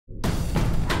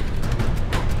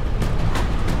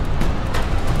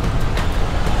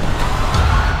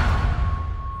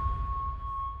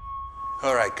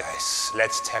All right, guys,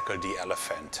 let's tackle the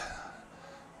elephant,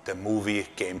 the movie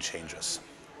Game Changers.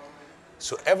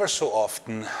 So ever so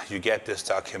often, you get this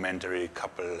documentary,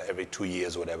 couple every 2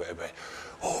 years or whatever, everybody,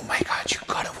 oh my God, you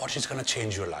gotta watch, it's gonna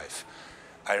change your life.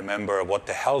 I remember What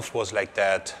the Health was like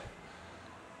that,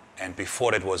 and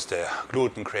before that was the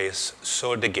gluten craze,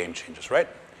 so the Game Changers, right?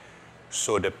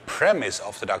 So the premise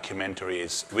of the documentary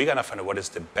is we're gonna find out what is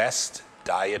the best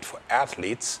diet for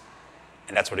athletes,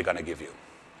 and that's what they're gonna give you.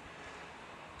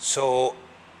 So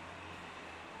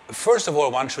first of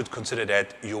all, one should consider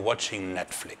that you're watching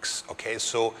Netflix, okay?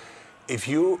 So if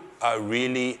you are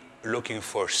really looking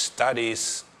for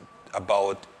studies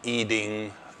about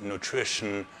eating,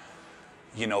 nutrition,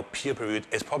 you know, peer-reviewed,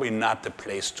 it's probably not the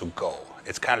place to go.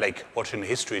 It's kind of like watching the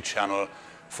History Channel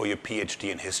for your PhD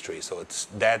in history. So it's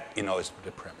that, you know, is the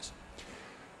premise.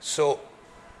 So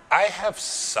I have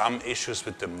some issues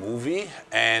with the movie,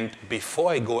 and before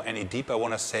I go any deeper, I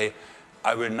want to say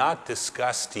I will not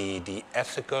discuss the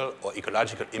ethical or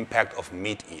ecological impact of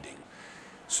meat eating.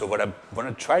 So what I want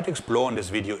to try to explore in this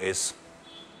video is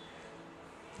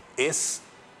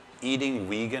eating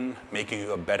vegan making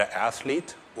you a better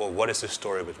athlete, or what is the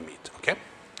story with meat, okay?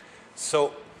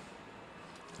 So,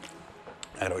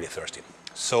 I'm already thirsty.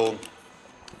 So,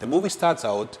 the movie starts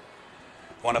out,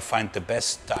 want to find the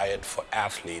best diet for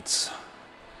athletes,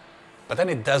 but then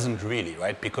it doesn't really,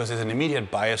 right? Because there's an immediate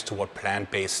bias toward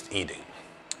plant-based eating.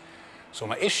 So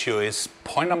my issue is,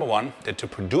 point number one, that the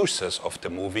producers of the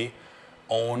movie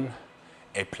own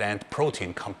a plant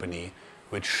protein company,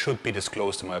 which should be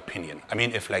disclosed in my opinion. I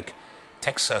mean, if like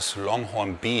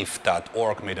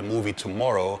TexasLonghornBeef.org made a movie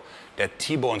tomorrow that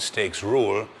T-bone steaks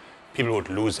rule, people would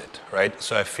lose it, right?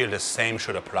 So I feel the same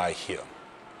should apply here.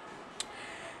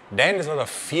 Then there's a lot of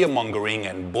fear-mongering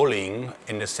and bullying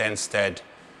in the sense that,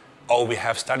 oh, we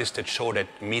have studies that show that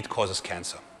meat causes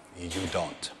cancer. You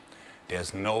don't.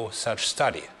 There's no such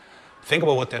study. Think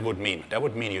about what that would mean. That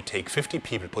would mean you take 50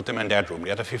 people, put them in that room,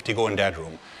 the other 50 go in that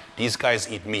room. These guys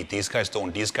eat meat, these guys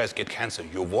don't, these guys get cancer.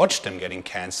 You watch them getting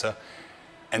cancer,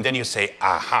 and then you say,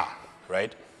 aha,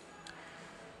 right?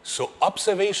 So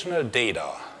observational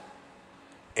data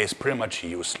is pretty much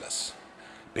useless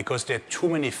because there are too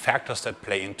many factors that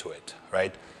play into it,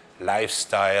 right?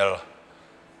 Lifestyle,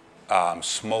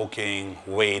 smoking,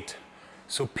 weight.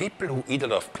 So people who eat a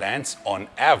lot of plants, on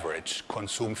average,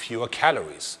 consume fewer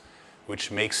calories, which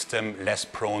makes them less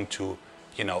prone to,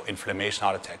 you know, inflammation,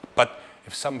 heart attack. But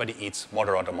if somebody eats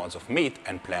moderate amounts of meat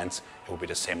and plants, it will be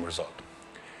the same result.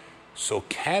 So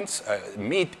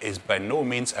meat is by no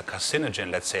means a carcinogen,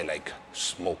 let's say like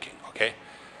smoking, okay?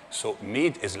 So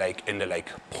meat is like in the like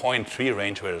 0.3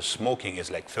 range, whereas smoking is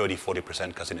like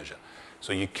 30-40% carcinogen.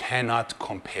 So you cannot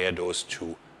compare those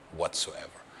two whatsoever.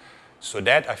 So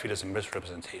that I feel is a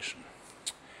misrepresentation.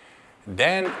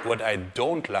 Then what I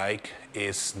don't like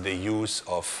is the use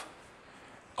of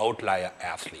outlier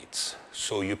athletes.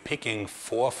 So you're picking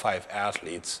 4 or 5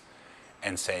 athletes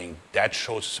and saying that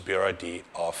shows superiority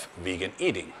of vegan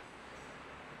eating.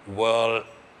 Well,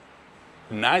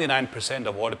 99%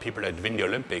 of all the people that win the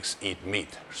Olympics eat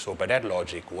meat. So by that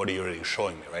logic, what are you really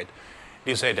showing me, right?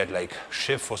 You say that like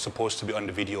Schiff was supposed to be on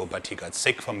the video, but he got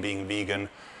sick from being vegan.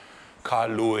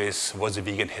 Carl Lewis was a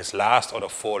vegan his last out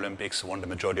of 4 Olympics, won the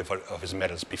majority of his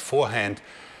medals beforehand,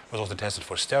 was also tested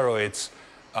for steroids.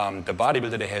 The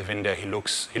bodybuilder they have in there, he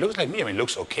looks like me. I mean, he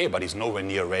looks okay, but he's nowhere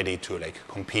near ready to like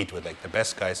compete with like the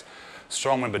best guys.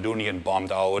 Strongman Badunian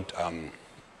bombed out.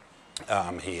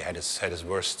 He had his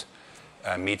worst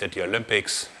meet at the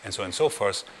Olympics, and so on and so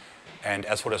forth. And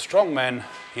as for the strongman,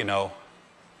 you know,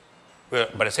 well,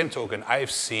 by the same token,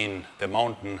 I've seen the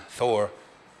mountain Thor,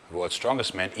 the world's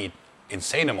strongest man, eat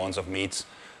insane amounts of meats.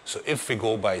 So if we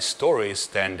go by stories,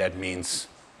 then that means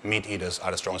meat eaters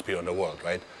are the strongest people in the world,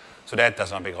 right? So that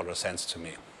does not make a lot of sense to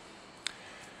me.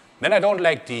 Then I don't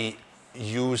like the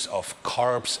use of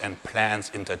carbs and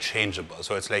plants interchangeable.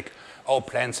 So it's like, oh,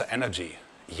 plants are energy.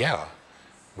 Yeah,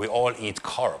 we all eat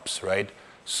carbs, right?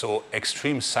 So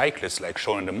extreme cyclists, like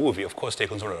shown in the movie, of course they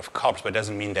consume a lot of carbs, but it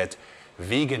doesn't mean that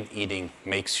vegan eating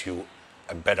makes you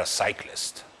a better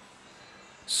cyclist.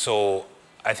 So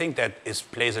I think that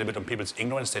plays a little bit on people's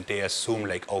ignorance that they assume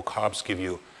like, oh, plants give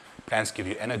you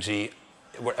energy.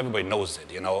 Well, everybody knows it,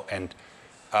 you know, and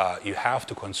you have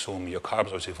to consume your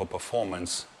carbs obviously for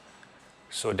performance.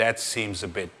 So that seems a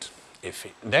bit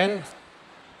iffy. Then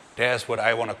there's what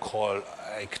I want to call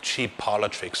like cheap parlor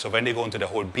tricks. So when they go into the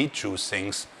whole beet juice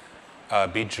things,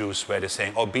 beet juice where they're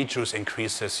saying, oh, beet juice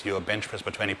increases your bench press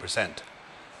by 20%.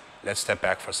 Let's step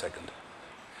back for a second.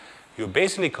 You're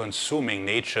basically consuming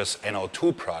nature's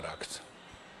NO2 product,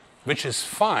 which is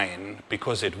fine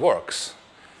because it works.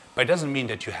 But it doesn't mean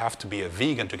that you have to be a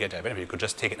vegan to get that benefit. You could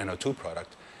just take an NO2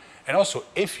 product. And also,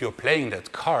 if you're playing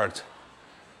that card,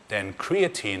 then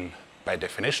creatine, by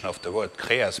definition of the word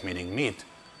creas, meaning meat,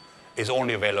 is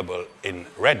only available in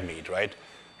red meat, right?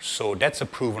 So that's a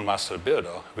proven muscle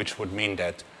builder, which would mean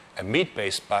that a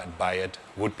meat-based diet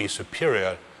would be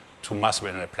superior to muscle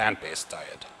in a plant-based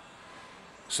diet.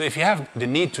 So if you have the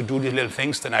need to do these little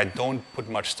things, then I don't put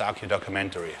much stock in your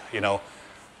documentary. You know,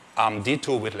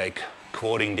 detour with like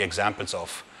quoting the examples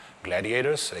of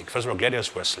gladiators. Like, first of all,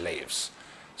 gladiators were slaves.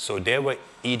 So they were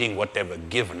eating what they were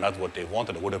given, not what they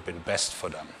wanted. It would have been best for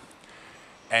them.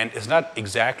 And it's not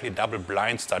exactly a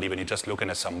double-blind study when you're just looking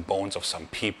at some bones of some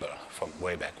people from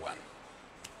way back when.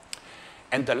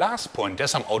 And the last point,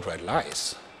 there's some outright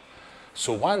lies.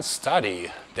 So one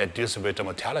study that deals with the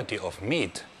mortality of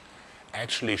meat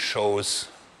actually shows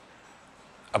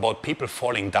about people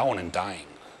falling down and dying.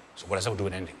 So what does that do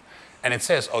with anything? And it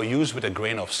says, oh, use with a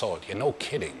grain of salt. You're no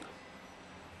kidding.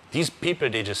 These people,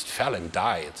 they just fell and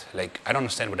died. Like, I don't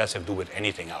understand what that has to do with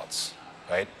anything else,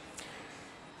 right?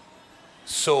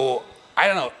 So, I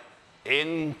don't know.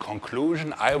 In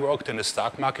conclusion, I worked in the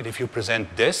stock market. If you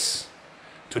present this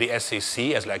to the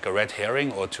SEC as like a red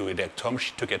herring or to their term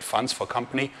sheet to get funds for a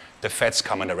company, the feds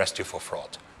come and arrest you for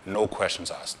fraud. No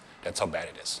questions asked. That's how bad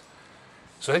it is.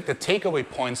 So I think the takeaway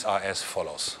points are as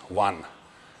follows. 1,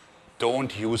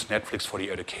 don't use Netflix for the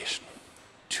education.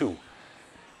 2,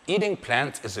 eating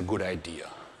plants is a good idea.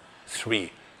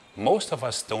 3, most of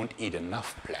us don't eat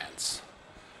enough plants.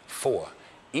 4,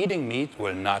 eating meat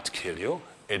will not kill you.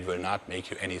 It will not make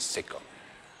you any sicker.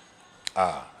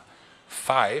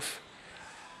 5,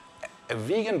 a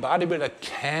vegan bodybuilder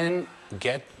can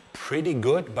get pretty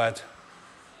good, but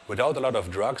without a lot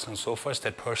of drugs and so forth,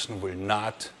 that person will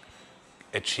not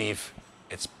achieve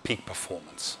its peak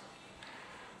performance.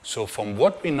 So from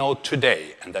what we know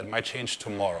today, and that might change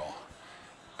tomorrow,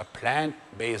 a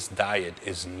plant-based diet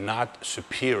is not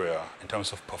superior in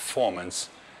terms of performance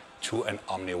to an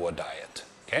omnivore diet.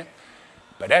 Okay?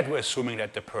 By that, we're assuming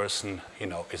that the person,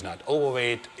 is not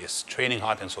overweight, is training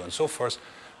hard, and so on and so forth.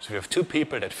 So if you have 2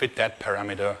 people that fit that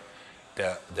parameter,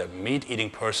 the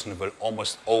meat-eating person will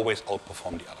almost always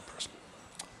outperform the other person.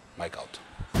 Maik out.